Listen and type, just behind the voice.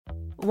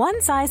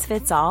One size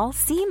fits all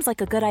seems like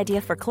a good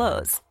idea for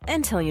clothes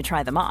until you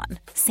try them on.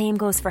 Same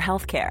goes for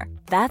healthcare.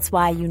 That's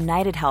why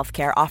United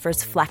Healthcare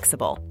offers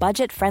flexible,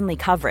 budget-friendly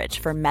coverage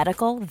for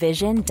medical,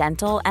 vision,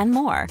 dental, and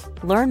more.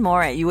 Learn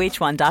more at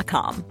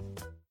uh1.com.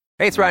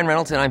 Hey, it's Ryan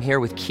Reynolds, and I'm here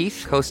with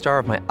Keith, co-star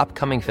of my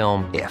upcoming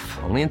film, If,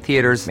 only in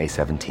theaters May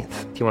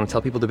 17th. Do you want to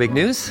tell people the big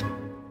news?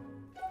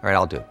 All right,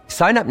 I'll do it.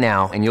 Sign up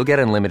now and you'll get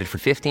unlimited for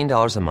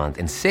 $15 a month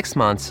and 6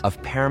 months of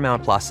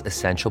Paramount Plus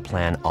Essential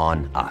Plan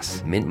on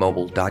us.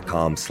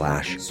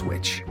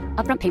 MintMobile.com/switch.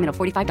 Upfront payment of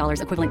 $45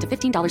 equivalent to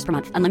 $15 per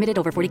month. Unlimited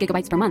over 40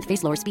 gigabytes per month.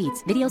 Face lower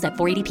speeds. Videos at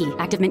 480p.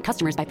 Active Mint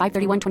customers by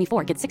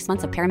 531.24 get 6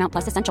 months of Paramount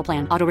Plus Essential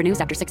Plan. Auto renews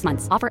after 6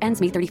 months. Offer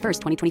ends May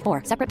 31st,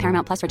 2024. Separate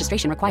Paramount Plus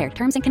registration required.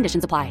 Terms and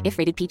conditions apply if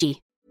rated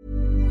PG.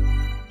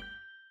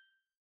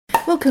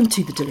 Welcome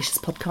to the Delicious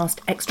Podcast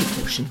Extra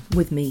Portion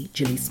with me,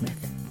 Gilly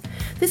Smith.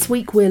 This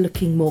week we're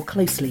looking more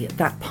closely at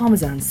that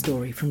Parmesan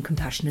story from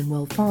Compassion in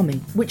World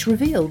Farming, which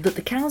revealed that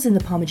the cows in the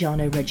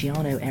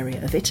Parmigiano-Reggiano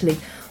area of Italy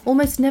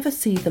almost never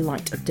see the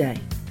light of day.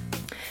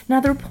 Now,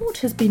 the report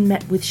has been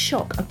met with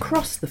shock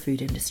across the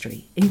food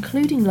industry,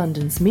 including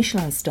London's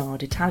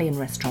Michelin-starred Italian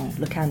restaurant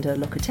Giorgio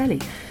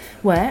Locatelli,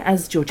 where,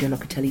 as Giorgio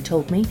Locatelli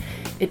told me,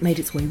 it made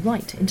its way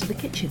right into the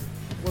kitchen.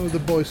 One of the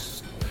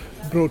boys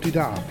brought it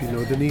up,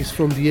 then he's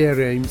from the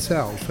area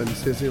himself, and he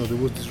says, there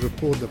was this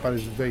report that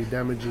apparently was very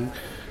damaging.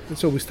 And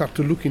so we start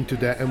to look into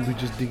that and we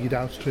just dig it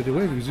out straight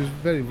away because it's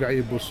very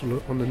valuable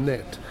on the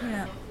net.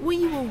 Yeah. Were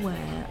you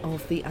aware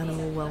of the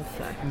animal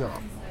welfare? No,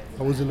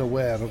 I wasn't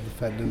aware of the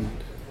fact that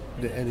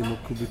the animal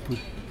could be put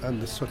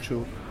under such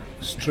a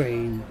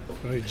strain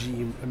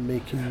regime and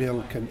making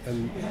milk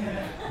and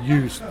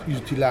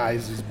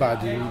utilize his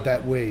body in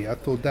that way. I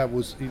thought that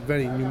was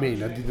very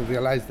inhumane. I didn't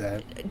realize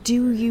that.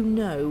 Do you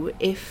know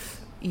if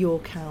your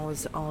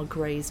cows are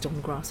grazed on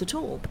grass at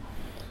all?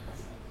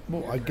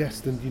 Well, I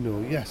guess then,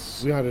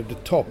 yes, we are at the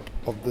top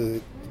of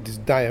this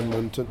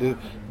diamond, the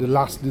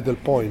last little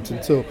point,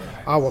 and so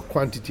our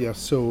quantity are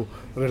so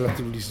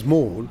relatively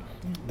small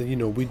that,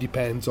 we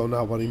depend on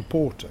our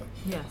importer.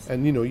 Yes.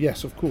 And,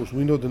 yes, of course,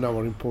 we know that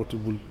our importer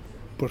will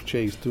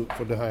purchase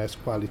for the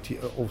highest quality,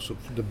 also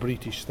for the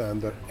British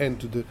standard and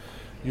to the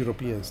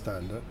European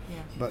standard.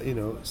 Yeah. But,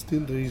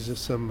 still there is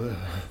some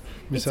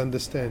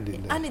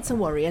misunderstanding there. And it's a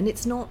worry, and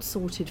it's not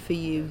sorted for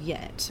you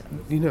yet.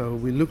 We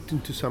looked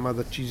into some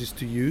other cheeses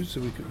to use,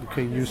 so we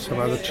can use some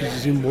other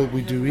cheeses in what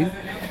we're doing.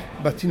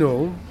 But,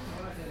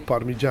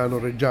 Parmigiano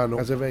Reggiano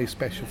has a very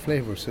special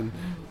flavors, and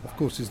of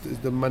course it's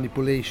the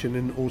manipulation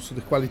and also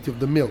the quality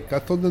of the milk. I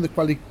thought that the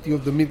quality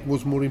of the milk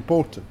was more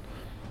important.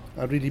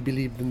 I really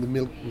believe that the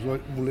milk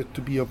was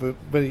to be of a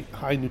very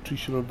high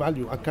nutritional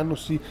value. I cannot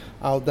see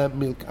how that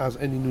milk has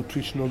any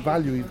nutritional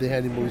value if the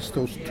animal is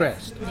so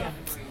stressed. Yeah.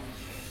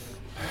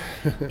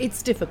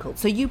 It's difficult.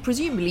 So you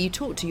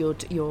talked to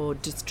your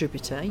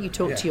distributor, you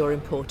talked to your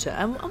importer,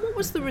 and what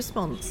was the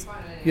response?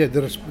 Yeah,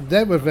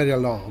 they were very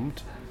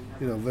alarmed.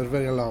 They're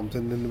very alarmed,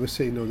 and then they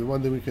say, the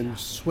one that we can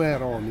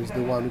swear on is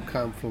the one who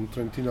come from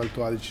Trentino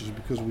Alto Adige,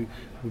 because we've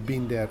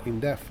been there in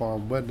their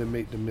farm where they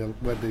make the milk,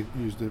 where they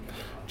use the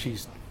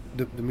cheese,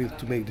 the milk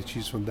to make the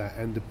cheese from that,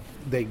 and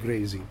they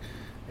grazing.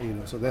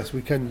 So that's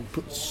we can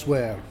put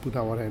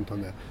our hand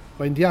on that.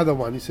 But in the other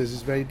one, he says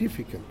it's very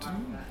difficult.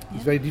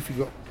 It's very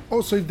difficult.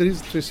 Also, if there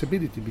is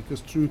traceability,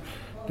 because through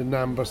the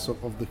numbers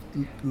of the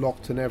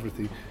lots and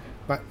everything,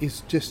 but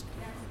it's just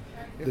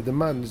the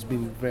demand has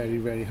been very,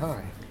 very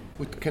high.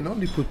 We can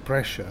only put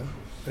pressure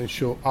and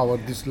show our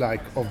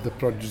dislike of the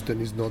produce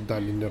that is not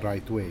done in the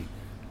right way.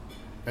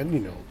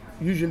 And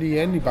usually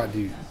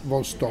anybody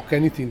won't stock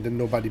anything that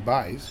nobody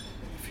buys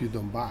if you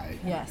don't buy.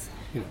 Yes.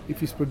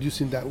 If it's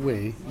produced in that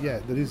way,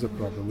 there is a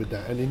problem with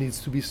that, and it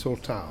needs to be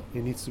sorted out.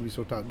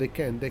 They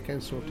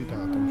can sort it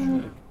out,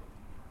 I'm sure.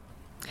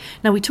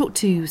 Now, we talked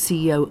to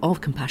CEO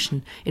of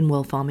Compassion in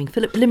World Farming,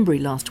 Philip Limbury,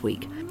 last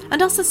week,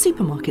 and asked the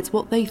supermarkets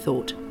what they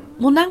thought.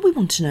 Well, now we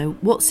want to know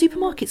what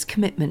supermarkets'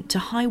 commitment to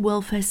high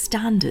welfare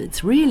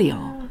standards really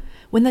are,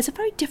 when there's a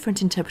very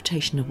different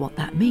interpretation of what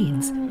that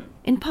means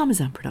in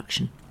Parmesan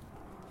production.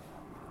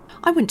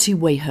 I went to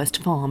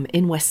Wayhurst Farm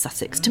in West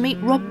Sussex to meet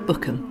Rob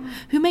Bookham,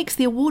 who makes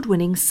the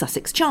award-winning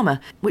Sussex Charmer,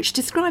 which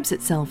describes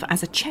itself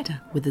as a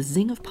cheddar with a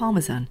zing of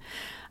Parmesan,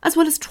 as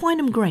well as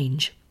Twynham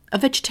Grange, a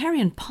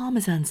vegetarian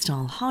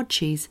Parmesan-style hard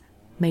cheese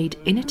made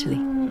in Italy.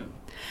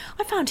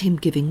 I found him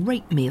giving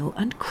rape meal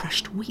and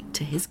crushed wheat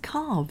to his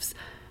calves,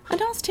 and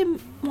asked him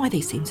why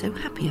they seem so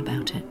happy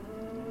about it.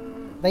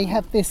 They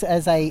have this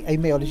as a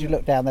meal. As you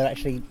look down, they're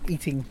actually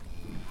eating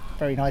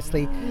very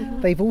nicely.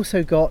 They've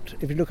also got,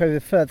 if you look over the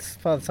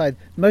further side,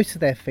 most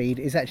of their feed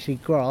is actually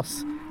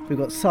grass. We've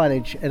got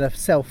silage and a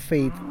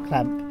self-feed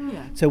clamp.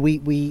 Yeah. So we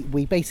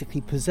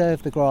basically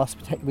preserve the grass,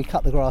 we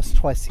cut the grass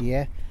twice a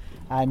year,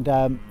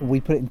 and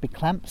we put it in big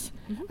clamps,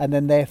 and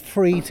then they're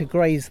free to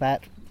graze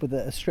that with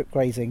a strip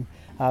grazing.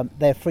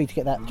 They're free to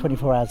get that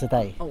 24 hours a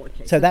day. Oh,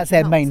 okay. So that's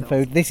their main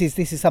food. This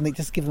is something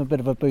just to give them a bit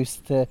of a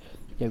boost to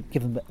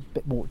give them a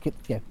bit more,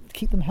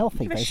 keep them healthy.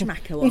 Give a basically.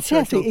 schmacko after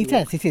a dog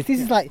walk. It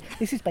is.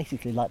 This is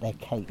basically like their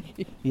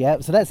cake. Yeah,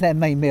 so that's their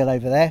main meal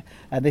over there,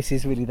 and this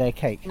is really their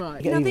cake.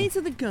 Right. Now these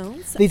are the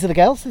girls. These are the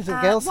girls.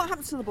 What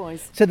happens to the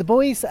boys? So the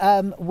boys,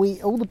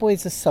 all the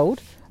boys are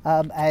sold,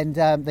 and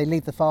they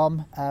leave the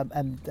farm,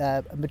 and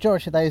a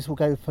majority of those will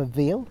go for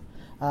veal.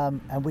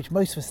 And which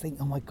most of us think,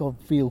 oh my God,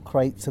 veal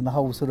crates and the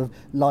whole sort of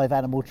live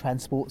animal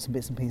transports and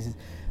bits and pieces.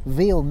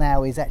 Veal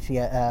now is actually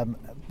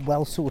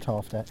well sought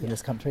after in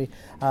this country.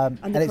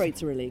 And the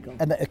crates are illegal.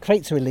 And the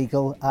crates are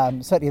illegal,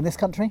 certainly in this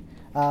country.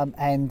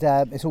 And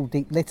it's all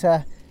deep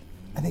litter.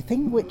 And the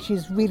thing which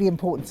is really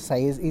important to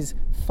say is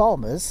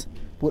farmers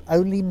will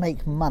only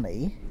make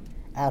money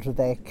out of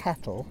their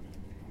cattle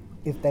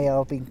if they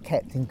are being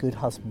kept in good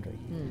husbandry.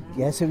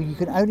 Yeah, so you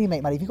can only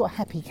make money if you've got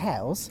happy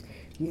cows.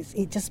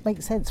 It just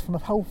makes sense from a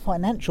whole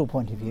financial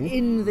point of view.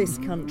 In this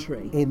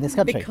country.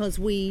 Because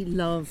we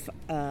love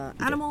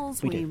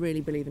animals, we really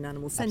believe in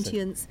animal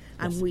sentience,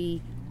 and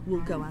we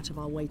will go out of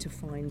our way to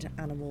find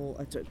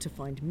to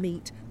find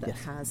meat that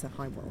has a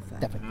high welfare.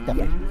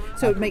 Definitely. Yeah.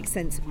 So it makes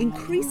sense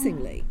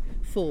increasingly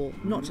for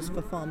not just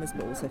for farmers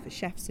but also for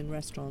chefs in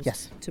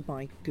restaurants to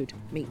buy good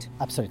meat.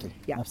 Absolutely.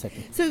 Yeah.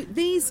 Absolutely. So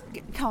these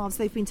calves,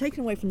 they've been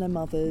taken away from their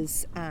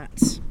mothers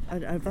at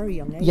a very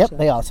young age. Yep,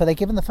 they are. So they're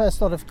given the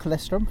first lot of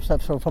colostrum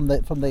from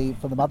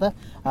the mother,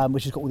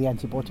 which has got all the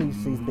antibiotics,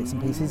 these bits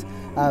and pieces.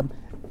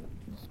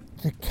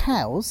 The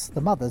cows,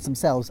 the mothers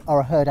themselves, are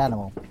a herd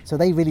animal, so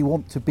they really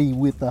want to be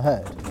with the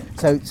herd.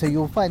 So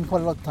you'll find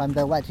quite a lot of time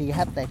they'll actually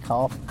have their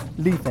calf,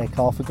 leave their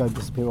calf, and go and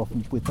disappear off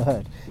with the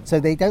herd. So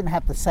they don't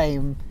have the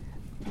same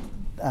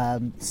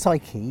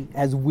psyche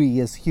as we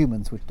as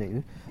humans would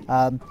do.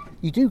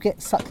 You do get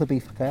suckler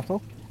beef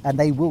cattle, and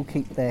they will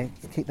keep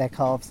their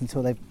calves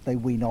until they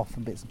wean off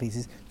and bits and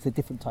pieces. It's a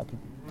different type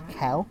of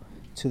cow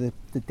to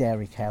the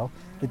dairy cow.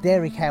 The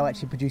dairy cow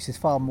actually produces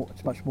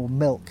much more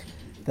milk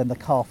than the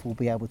calf will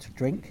be able to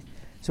drink.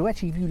 So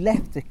actually, if you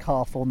left the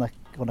calf on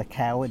a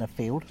cow in a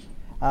field,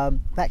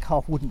 that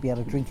calf wouldn't be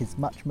able to drink as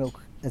much milk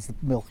as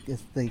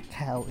the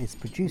cow is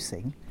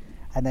producing,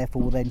 and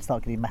therefore will then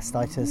start getting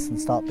mastitis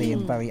and start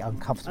being very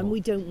uncomfortable. And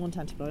we don't want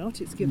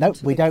antibiotics given to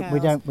the we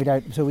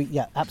don't. So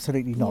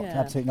absolutely not. Yeah.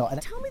 Absolutely not.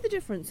 And tell me the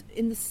difference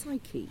in the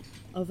psyche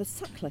of a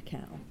suckler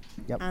cow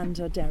and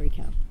a dairy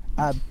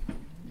cow.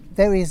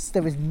 There is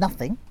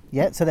nothing.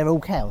 Yeah, so they're all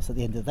cows at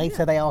the end of the day.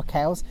 So they are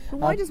cows. But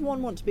why does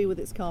one want to be with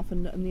its calf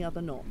and the other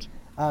not?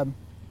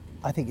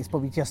 I think it's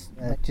probably just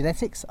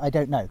genetics. I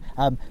don't know.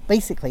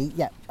 Basically,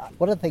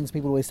 one of the things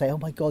people always say, oh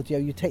my God,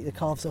 you take the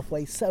calves off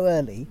way so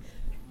early.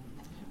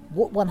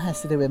 What one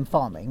has to do in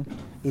farming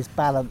is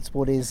balance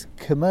what is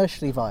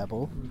commercially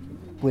viable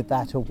with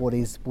that of what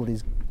is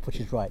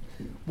right.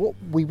 What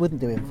we wouldn't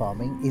do in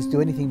farming is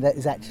do anything that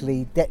is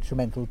actually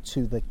detrimental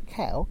to the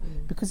cow,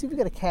 because if you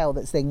get a cow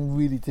that's then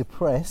really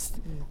depressed,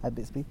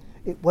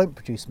 it won't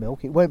produce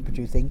milk, it won't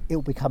produce things, it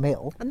will become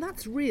ill. And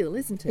that's real,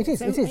 isn't it? It is.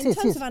 So it is. In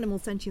terms of animal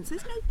sentience,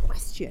 there's no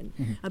question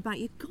about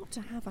you've got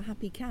to have a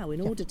happy cow in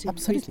order to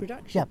increase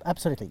production. Yeah,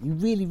 absolutely. You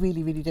really,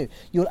 really, really do.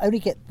 You'll only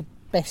get the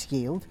best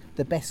yield,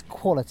 the best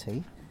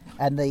quality,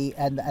 and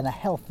a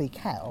healthy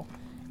cow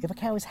if a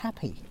cow is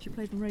happy. Do you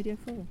play from Radio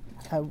 4?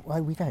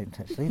 Well, we don't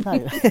actually.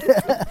 No.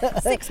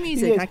 Six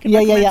music. I can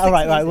Yeah. All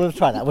right. We'll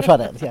try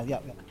that. Yeah.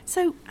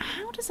 So,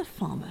 how does a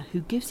farmer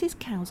who gives his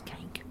cows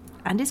cake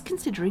and is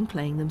considering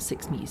playing them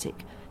Six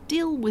music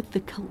deal with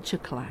the culture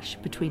clash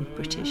between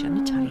British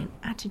and Italian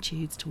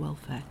attitudes to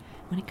welfare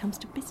when it comes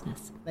to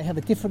business? They have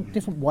a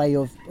different way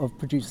of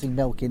producing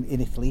milk in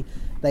Italy.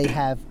 They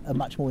have a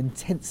much more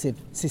intensive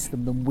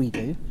system than we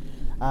do.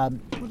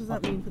 What does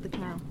that mean for the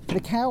cow? For the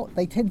cow,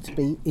 they tend to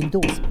be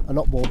indoors a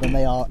lot more than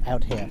they are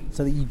out here.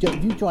 So that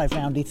if you drive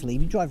around Italy,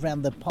 if you drive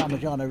around the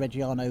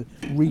Parmigiano-Reggiano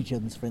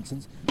regions, for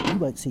instance, you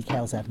won't see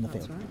cows out in the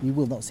field. Right. You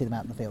will not see them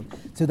out in the field.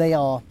 So they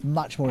are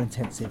much more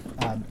intensive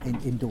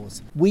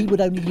indoors. We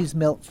would only use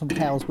milk from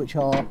cows which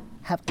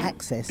have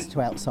access to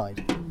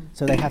outside.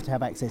 So they have to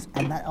have access,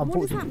 and that unfortunately.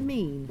 What does that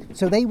mean?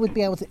 So they would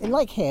be able to,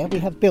 like here, we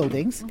have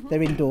buildings.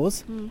 They're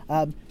indoors.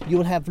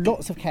 You'll have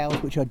lots of cows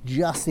which are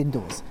just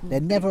indoors.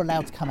 They're never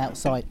allowed to come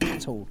outside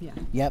at all.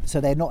 Yep.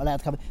 So they're not allowed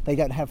to come. They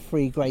don't have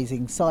free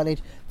grazing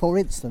silage. For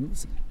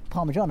instance,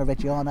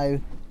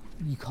 Parmigiano-Reggiano,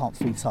 you can't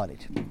feed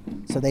silage.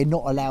 So they're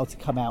not allowed to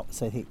come out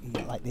so they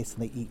eat like this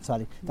and they eat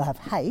silage. They'll have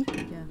hay,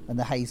 and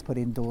the hay's put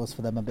indoors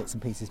for them and bits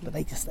and pieces, but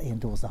they just stay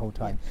indoors the whole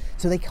time.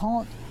 So they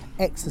can't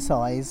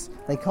exercise,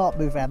 they can't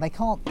move around, they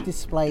can't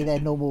display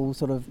their normal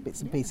sort of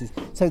bits and pieces.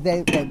 So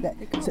they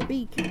can't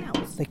be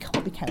cows. They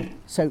can't be cows.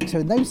 So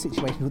in those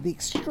situations, with the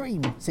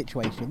extreme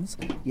situations,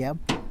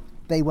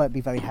 they won't be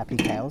very happy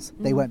cows.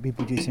 They won't be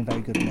producing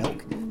very good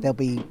milk. They'll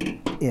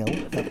be ill.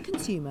 For the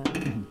consumer,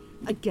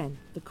 again,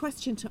 the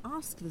question to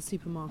ask the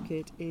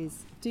supermarket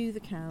is, do the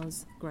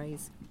cows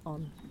graze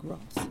on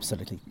grass?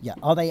 Absolutely, yeah.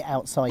 Are they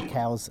outside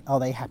cows? Are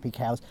they happy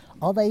cows?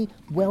 Are they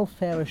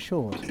welfare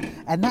assured?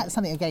 And that's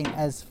something, again,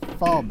 as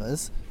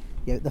farmers,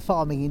 the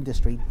farming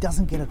industry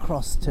doesn't get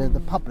across to the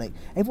public.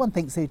 Everyone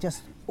thinks they're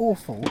just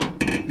awful,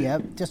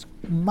 just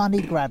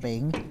money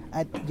grabbing,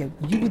 and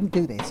you wouldn't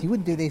do this. You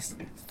wouldn't do this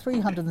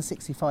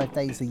 365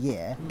 days a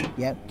year,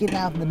 getting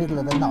out in the middle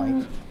of the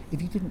night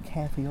if you didn't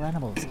care for your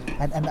animals.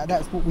 And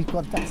that's what we've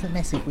got. That's the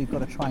message we've got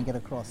to try and get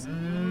across.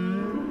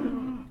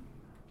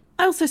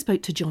 I also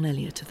spoke to John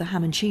Elliott of the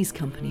Ham and Cheese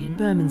Company in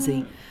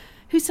Bermondsey,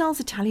 who sells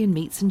Italian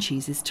meats and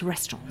cheeses to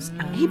restaurants.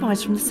 And he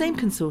buys from the same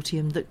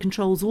consortium that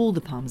controls all the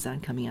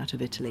Parmesan coming out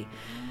of Italy.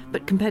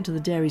 But compared to the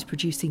dairies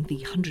producing the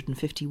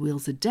 150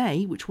 wheels a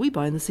day, which we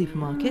buy in the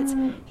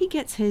supermarkets, he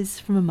gets his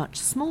from a much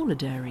smaller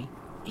dairy.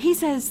 He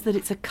says that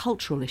it's a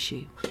cultural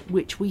issue,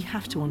 which we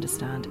have to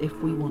understand if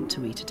we want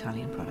to eat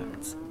Italian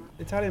products.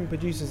 Italian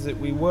producers that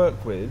we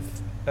work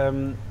with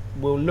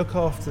will look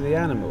after the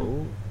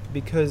animal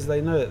because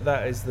they know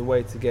that is the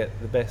way to get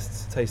the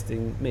best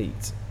tasting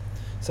meat.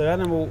 So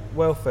animal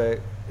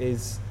welfare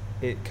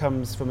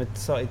comes from a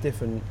slightly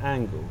different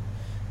angle.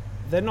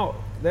 They're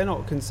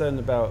not concerned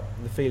about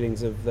the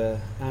feelings of the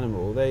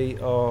animal. They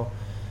are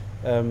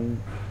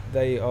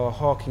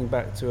harking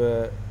back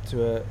to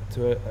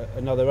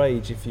another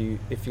age, if you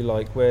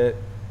like, where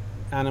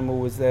animal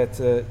was there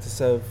to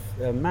serve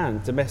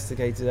man.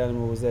 Domesticated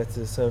animal was there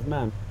to serve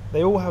man.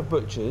 They all have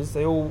butchers.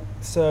 They all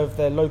serve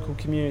their local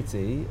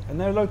community,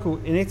 and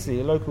in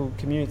Italy, a local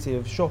community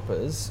of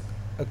shoppers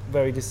are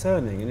very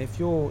discerning. And if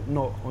you're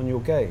not on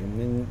your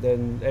game,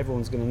 then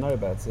everyone's going to know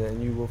about it,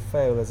 and you will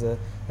fail as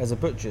a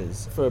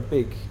butcher's. For a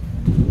big,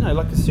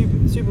 like a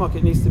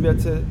supermarket needs to be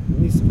able to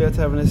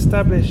have an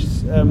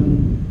established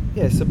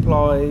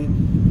supply. It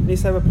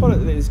needs to have a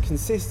product that is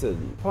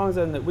consistent.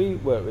 Parmesan that we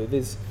work with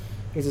is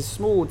a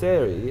small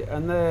dairy,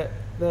 and the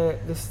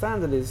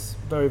standard is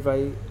very,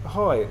 very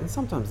high. And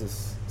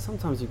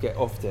sometimes you get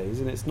off days,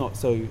 and it's not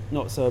so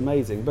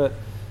amazing, but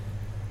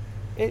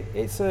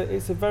it's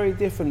a very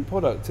different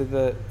product to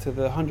the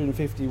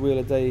 150 wheel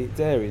a day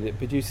dairy that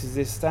produces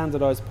this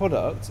standardised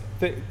product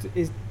that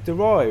is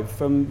derived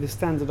from the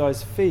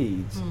standardised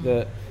feeds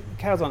that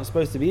cows aren't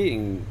supposed to be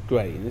eating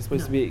grain. They're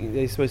supposed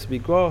to be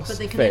grass fed. But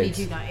they can only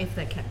do that if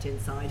they're kept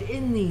inside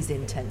in these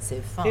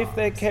intensive farms. If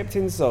they're kept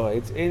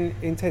inside in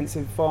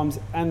intensive farms,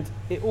 and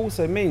it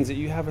also means that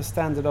you have a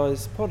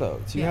standardised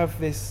product. You have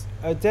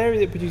a dairy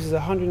that produces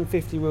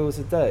 150 wheels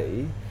a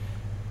day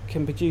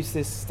can produce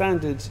this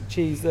standard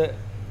cheese that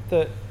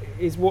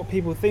is what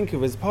people think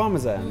of as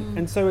Parmesan.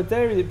 And so a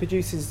dairy that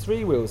produces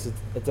 3 wheels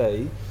a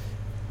day,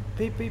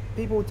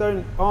 people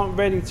aren't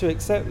ready to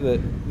accept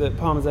that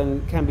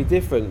Parmesan can be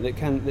different.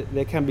 That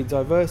there can be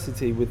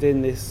diversity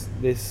within this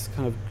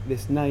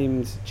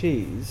named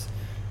cheese,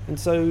 and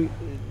so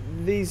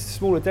these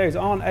smaller dairies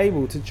aren't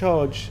able to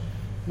charge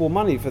more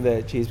money for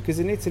their cheese, because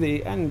in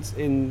Italy and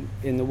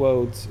in the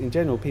world in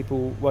general,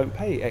 people won't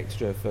pay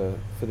extra for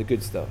the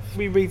good stuff.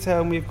 We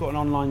retail, and we've got an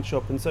online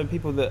shop, and so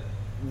people that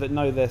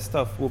know their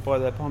stuff will buy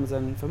their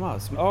Parmesan from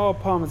us. Our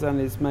Parmesan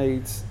is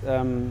made.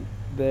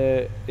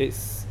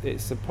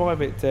 It's a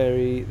private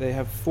dairy. They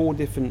have 4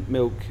 different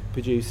milk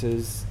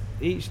producers.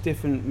 Each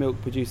different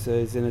milk producer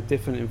is in a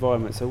different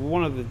environment. So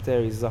one of the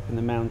dairies is up in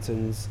the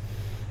mountains.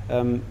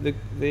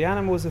 The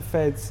animals are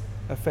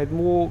fed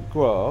more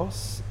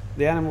grass.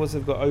 The animals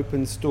have got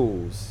open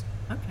stalls.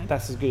 Okay.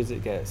 That's as good as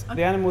it gets. Okay.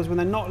 The animals, when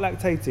they're not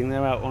lactating,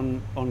 they're out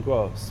on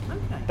grass.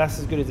 Okay. That's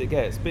as good as it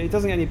gets. But it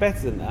doesn't get any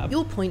better than that.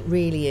 Your point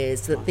really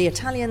is that the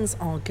Italians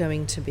are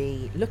going to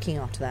be looking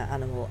after their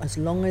animal as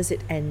long as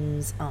it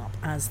ends up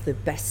as the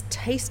best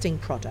tasting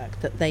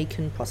product that they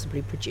can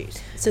possibly produce.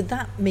 So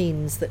that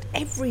means that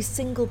every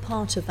single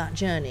part of that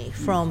journey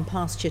from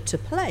pasture to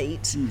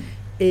plate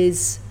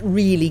is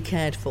really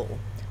cared for.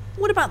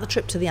 What about the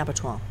trip to the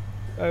abattoir?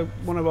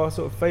 One of our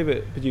sort of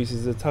favourite producers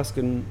is a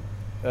Tuscan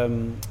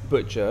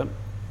butcher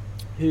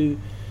who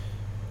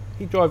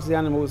he drives the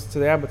animals to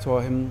the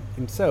abattoir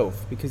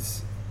himself,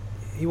 because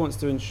he wants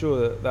to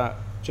ensure that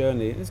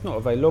journey, it's not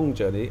a very long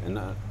journey, and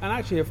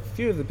actually a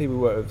few of the people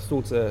who work with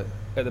slaughter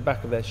at the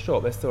back of their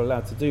shop, they're still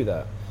allowed to do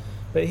that,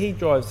 but he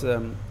drives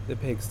the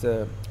pigs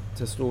to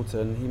slaughter,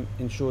 and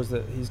he ensures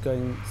that he's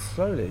going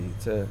slowly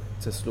to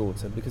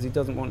slaughter, because he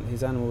doesn't want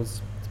his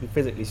animals to be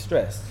physically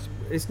stressed.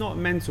 It's not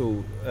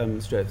mental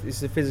stress,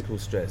 it's a physical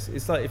stress.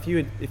 It's like if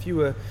you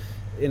were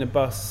in a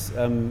bus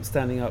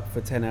standing up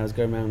for 10 hours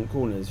going around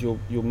corners, your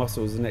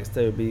muscles the next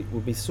day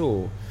would be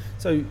sore.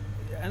 So,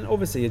 and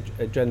obviously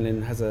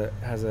adrenaline has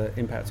a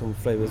impact on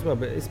flavour as well,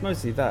 but it's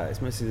mostly that.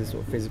 It's mostly the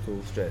sort of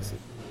physical stress.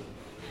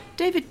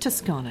 David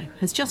Toscano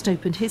has just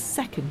opened his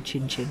second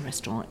Chin Chin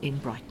restaurant in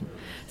Brighton,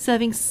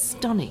 serving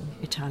stunning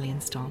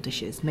Italian-style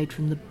dishes made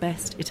from the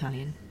best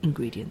Italian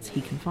ingredients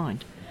he can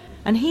find.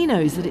 And he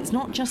knows that it's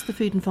not just the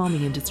food and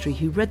farming industry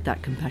who read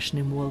that Compassion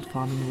in World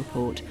Farming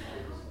report,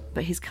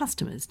 but his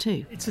customers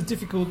too. It's a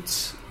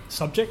difficult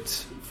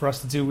subject for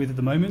us to deal with at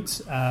the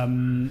moment,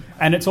 and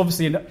it's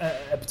obviously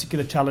a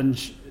particular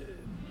challenge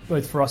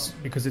both for us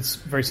because it's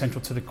very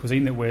central to the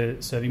cuisine that we're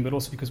serving, but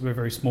also because we're a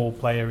very small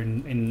player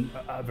in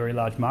a very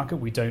large market.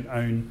 We don't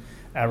own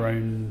our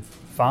own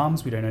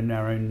farms. We don't own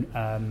our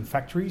own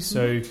factories.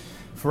 So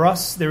for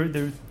us, there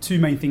are two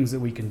main things that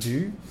we can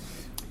do.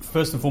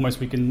 First and foremost,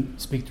 we can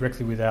speak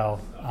directly with our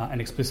and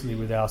explicitly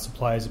with our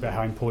suppliers about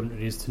how important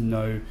it is to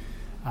know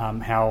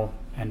how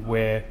and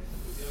where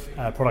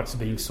products are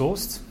being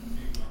sourced,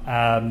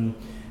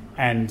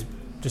 and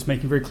just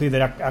making very clear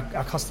that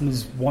our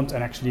customers want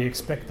and actually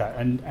expect that.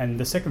 And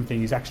the second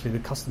thing is actually the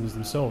customers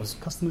themselves.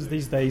 Customers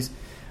these days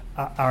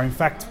are in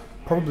fact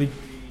probably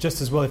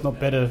just as well, if not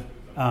better,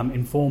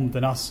 informed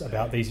than us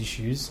about these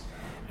issues.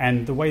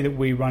 And the way that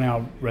we run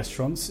our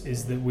restaurants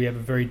is that we have a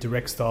very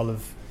direct style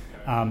of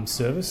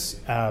service.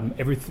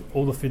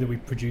 All the food that we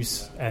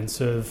produce and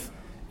serve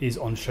is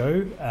on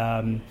show.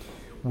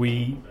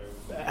 We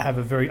have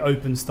a very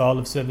open style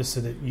of service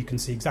so that you can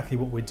see exactly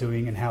what we're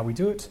doing and how we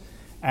do it,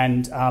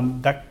 and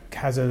that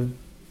has it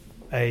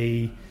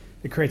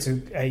creates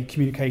a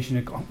communication,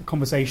 a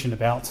conversation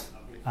about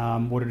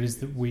what it is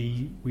that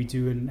we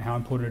do and how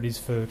important it is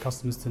for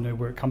customers to know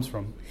where it comes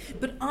from.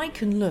 But I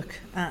can look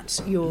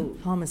at your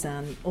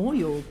Parmesan or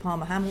your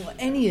Parma ham or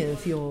any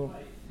of your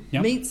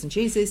meats and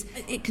cheeses.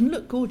 It can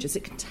look gorgeous,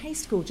 it can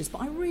taste gorgeous,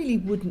 but I really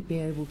wouldn't be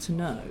able to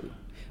know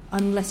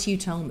unless you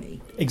tell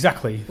me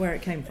exactly where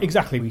it came from.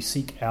 Exactly. We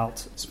seek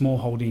out small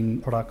holding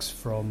products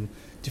from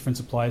different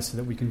suppliers so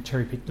that we can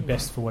cherry pick the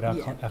best for what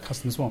our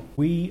customers want.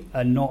 We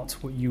are not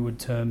what you would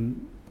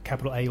term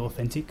capital A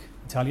authentic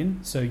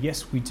Italian. So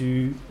yes, we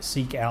do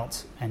seek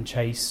out and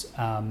chase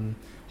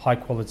high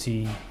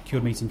quality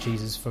cured meats and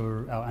cheeses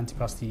for our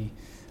antipasti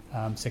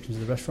sections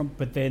of the restaurant,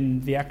 but then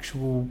the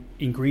actual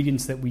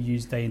ingredients that we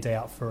use day in, day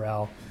out for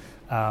our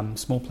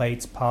small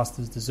plates,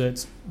 pastas,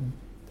 desserts,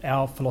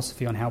 our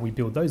philosophy on how we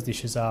build those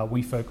dishes are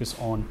we focus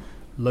on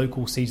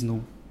local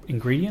seasonal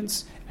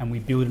ingredients and we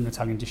build an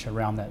Italian dish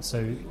around that.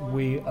 So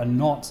we are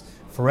not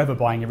forever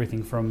buying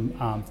everything from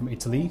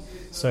Italy.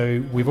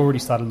 So we've already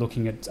started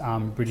looking at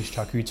British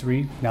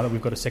charcuterie. Now that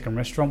we've got a second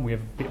restaurant, we have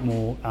a bit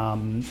more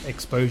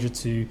exposure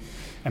to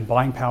and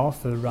buying power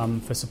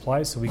for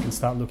suppliers, so we can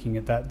start looking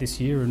at that this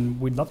year, and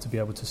we'd love to be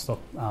able to stock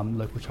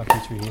local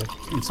charcuterie here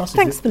in Sussex.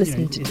 Thanks for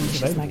listening to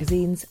Delicious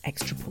Magazine's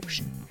Extra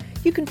Portion.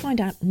 You can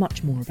find out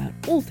much more about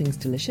all things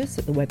delicious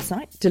at the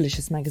website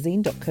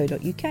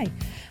deliciousmagazine.co.uk.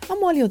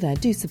 And while you're there,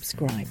 do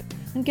subscribe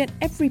and get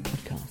every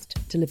podcast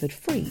delivered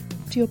free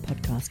to your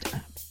podcast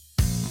app.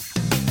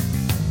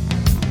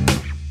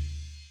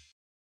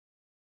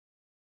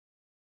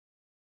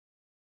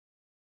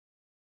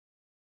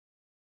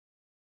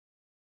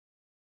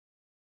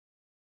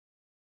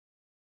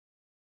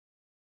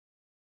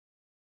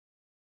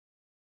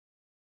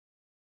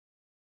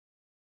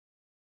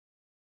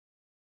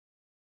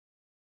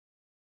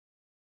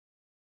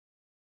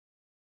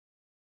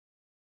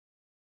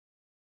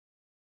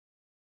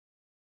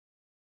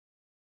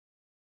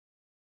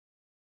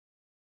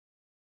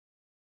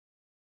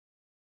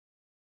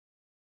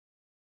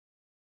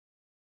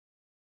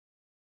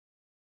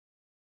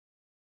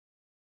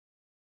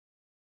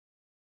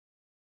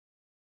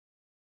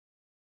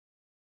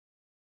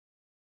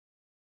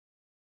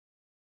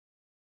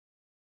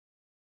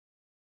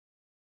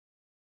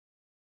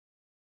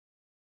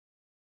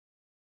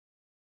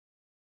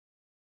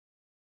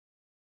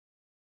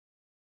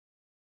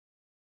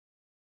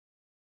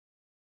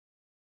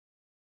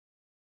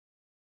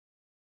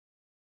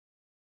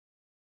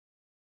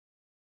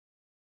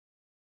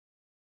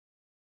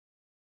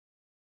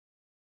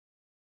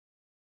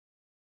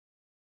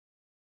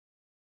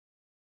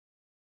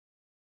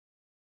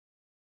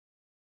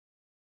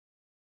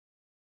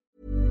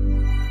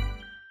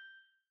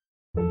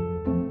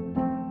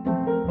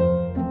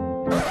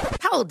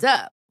 Hold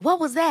up. What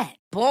was that?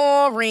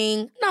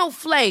 Boring. No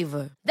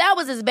flavor. That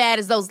was as bad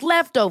as those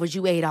leftovers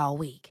you ate all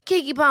week.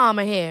 Keke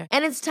Palmer here,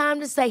 and it's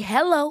time to say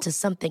hello to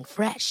something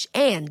fresh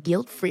and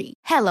guilt-free.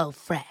 Hello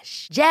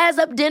Fresh. Jazz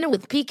up dinner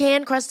with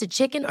pecan-crusted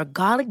chicken or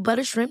garlic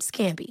butter shrimp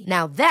scampi.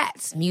 Now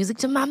that's music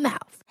to my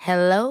mouth.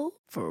 Hello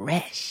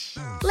Fresh.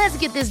 Let's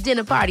get this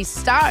dinner party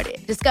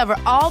started. Discover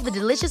all the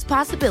delicious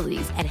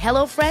possibilities at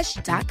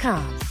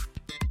HelloFresh.com.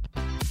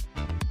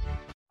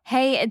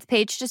 Hey, it's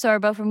Paige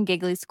DeSorbo from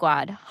Giggly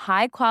Squad.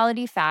 High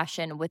quality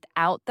fashion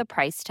without the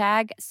price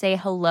tag. Say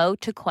hello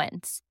to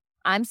Quince.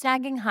 I'm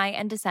snagging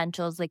high-end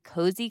essentials like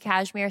cozy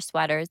cashmere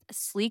sweaters,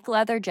 sleek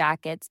leather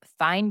jackets,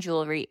 fine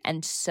jewelry,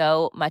 and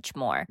so much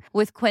more.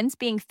 With Quince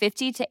being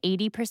 50 to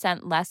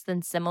 80% less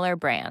than similar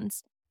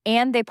brands.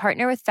 And they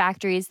partner with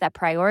factories that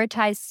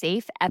prioritize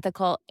safe,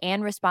 ethical,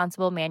 and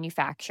responsible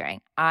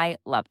manufacturing. I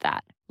love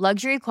that.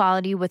 Luxury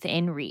quality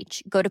within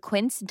reach. Go to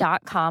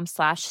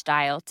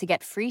quince.com/style to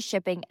get free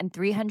shipping and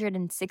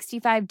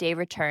 365-day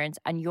returns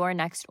on your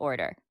next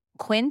order.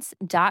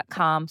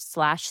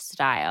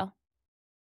 Quince.com/style.